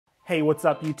Hey, what's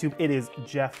up YouTube? It is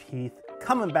Jeff Heath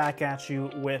coming back at you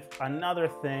with another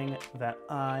thing that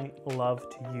I love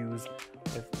to use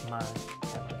with my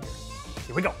camera gear.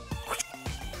 Here we go.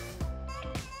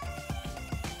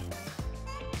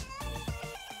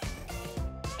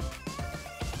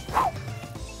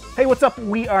 Hey, what's up?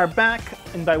 We are back,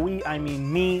 and by we, I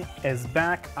mean me as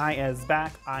back, I as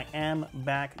back, I am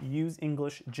back. Use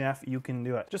English, Jeff, you can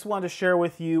do it. Just wanted to share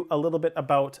with you a little bit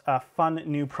about a fun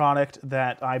new product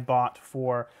that I bought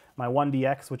for my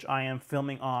 1DX, which I am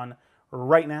filming on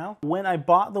right now. When I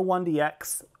bought the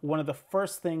 1DX, one of the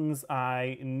first things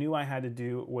I knew I had to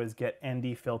do was get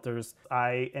ND filters.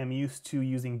 I am used to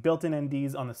using built-in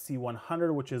NDs on the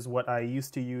X100, which is what I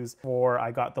used to use before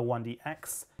I got the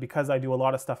 1DX. Because I do a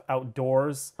lot of stuff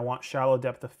outdoors, I want shallow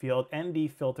depth of field.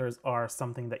 ND filters are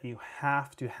something that you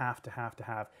have to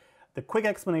have. The quick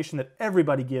explanation that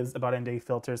everybody gives about ND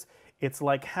filters, it's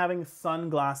like having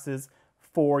sunglasses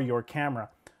for your camera.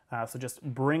 So just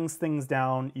brings things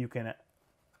down. You can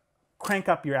crank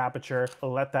up your aperture,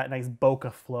 let that nice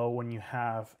bokeh flow when you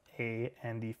have a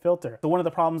ND filter. So one of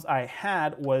the problems I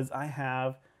had was I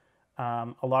have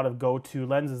a lot of go-to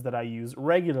lenses that I use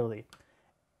regularly.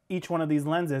 Each one of these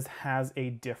lenses has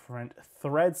a different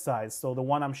thread size. So the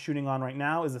one I'm shooting on right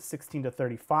now is a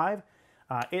 16-35.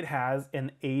 It has an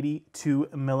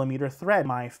 82mm thread.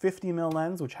 My 50mm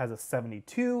lens, which has a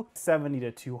 72,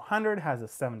 70-200 has a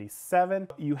 77.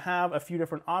 You have a few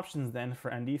different options then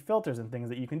for ND filters and things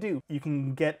that you can do. You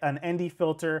can get an ND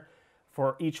filter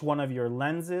for each one of your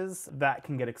lenses. That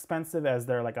can get expensive as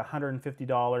they're like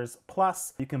 $150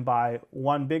 plus. You can buy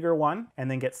one bigger one and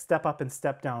then get step up and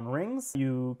step down rings.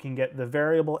 You can get the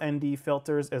variable ND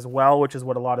filters as well, which is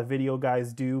what a lot of video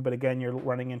guys do. But again, you're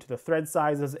running into the thread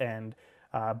sizes and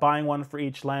buying one for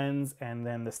each lens, and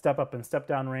then the step up and step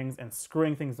down rings and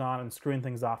screwing things on and screwing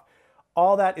things off.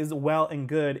 All that is well and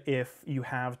good if you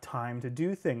have time to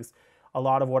do things. A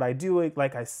lot of what I do,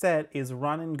 like I said, is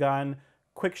run and gun,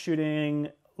 quick shooting,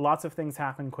 lots of things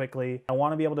happen quickly. I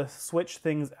want to be able to switch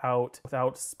things out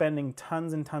without spending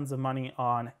tons and tons of money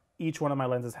on each one of my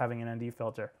lenses having an ND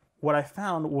filter. What I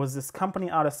found was this company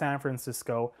out of San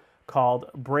Francisco called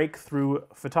Breakthrough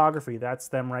Photography. That's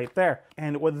them right there.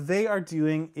 And what they are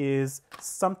doing is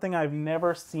something I've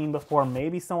never seen before.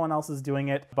 Maybe someone else is doing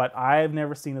it, but I've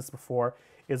never seen this before.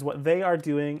 Is what they are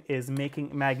doing is making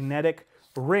magnetic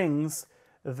rings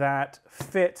that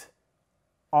fit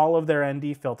all of their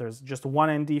ND filters. Just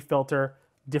one ND filter,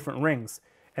 different rings.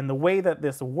 And the way that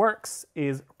this works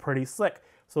is pretty slick.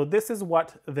 So this is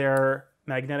what their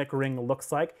magnetic ring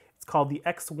looks like. It's called the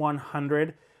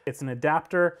X100. It's an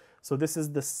adapter. So this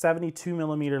is the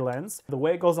 72mm lens. The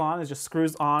way it goes on is just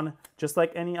screws on just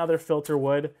like any other filter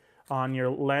would on your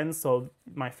lens. So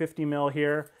my 50mm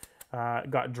here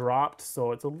got dropped,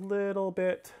 so it's a little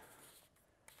bit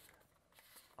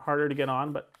harder to get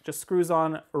on, but just screws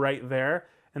on right there.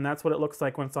 And that's what it looks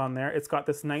like when it's on there. It's got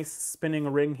this nice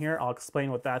spinning ring here. I'll explain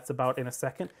what that's about in a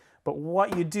second. But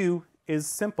what you do is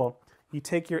simple. You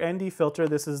take your ND filter.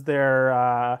 This is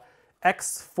their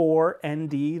X4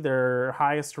 ND, their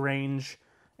highest range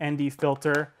ND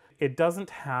filter. It doesn't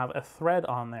have a thread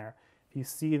on there. If you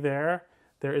see there,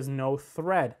 there is no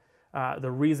thread.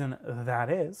 The reason that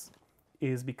is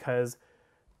because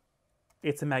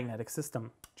it's a magnetic system.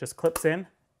 Just clips in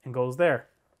and goes there.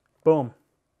 Boom,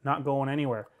 not going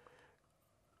anywhere.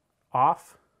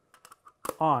 Off,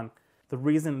 on. The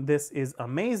reason this is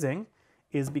amazing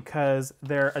is because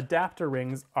their adapter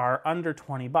rings are under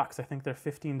 20 bucks. I think they're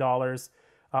 $15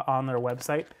 on their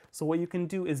website. So what you can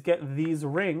do is get these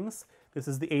rings. This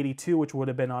is the 82, which would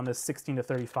have been on this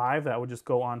 16-35. That would just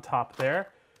go on top there.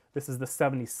 This is the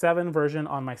 77 version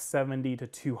on my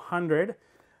 70-200.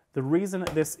 The reason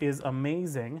this is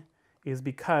amazing is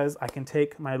because I can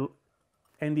take my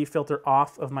ND filter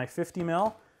off of my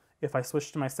 50mm. If I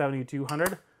switch to my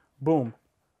 70-200, boom,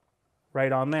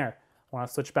 right on there. Want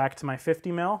to switch back to my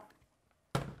 50mm,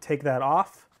 take that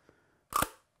off,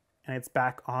 and it's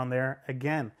back on there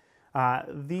again.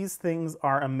 These things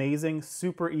are amazing,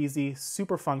 super easy,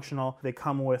 super functional. They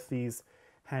come with these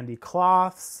handy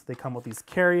cloths. They come with these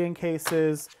carrying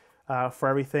cases for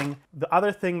everything. The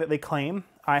other thing that they claim,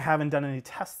 I haven't done any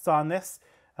tests on this,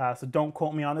 so don't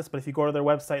quote me on this, but if you go to their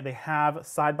website, they have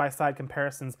side-by-side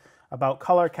comparisons about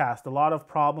color cast. A lot of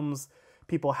problems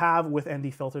people have with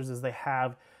ND filters is they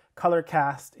have color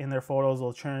cast in their photos.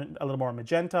 Will turn a little more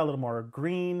magenta, a little more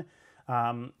green.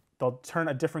 They'll turn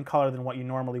a different color than what you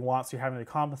normally want, so you're having to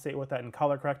compensate with that in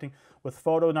color correcting. With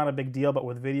photo, not a big deal, but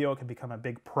with video, it can become a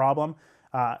big problem.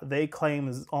 They claim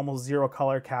there's almost zero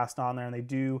color cast on there, and they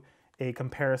do a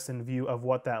comparison view of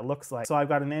what that looks like. So I've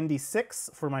got an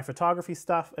ND6 for my photography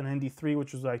stuff, an ND3,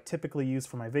 which is what I typically use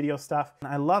for my video stuff. And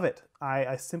I love it.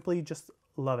 I simply just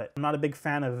love it. I'm not a big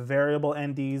fan of variable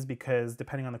NDs because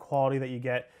depending on the quality that you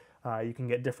can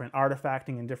get different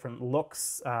artifacting and different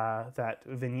looks that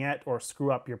vignette or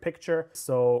screw up your picture.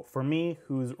 So for me,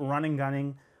 who's running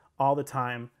gunning all the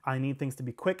time, I need things to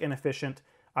be quick and efficient.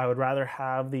 I would rather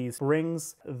have these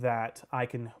rings that I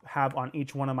can have on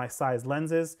each one of my size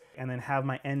lenses and then have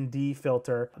my ND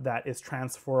filter that is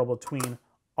transferable between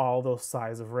all those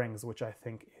size of rings, which I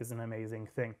think is an amazing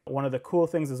thing. One of the cool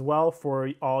things as well for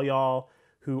all y'all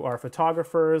who are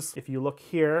photographers, if you look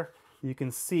here, you can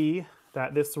see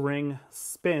that this ring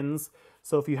spins.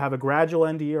 So if you have a gradual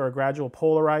ND or a gradual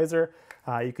polarizer,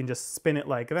 you can just spin it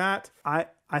like that.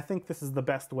 I think this is the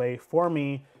best way for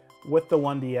me with the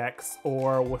 1DX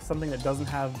or with something that doesn't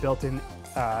have built-in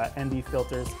ND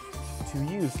filters to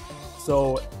use.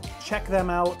 So check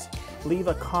them out. Leave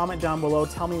a comment down below.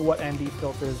 Tell me what ND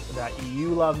filters that you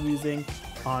love using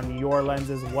on your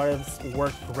lenses. What has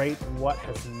worked great? What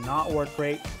has not worked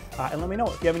great? And let me know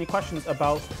if you have any questions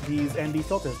about these ND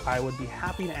filters. I would be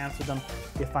happy to answer them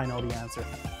if I know the answer.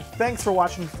 Thanks for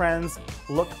watching, friends.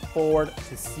 Look forward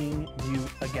to seeing you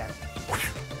again.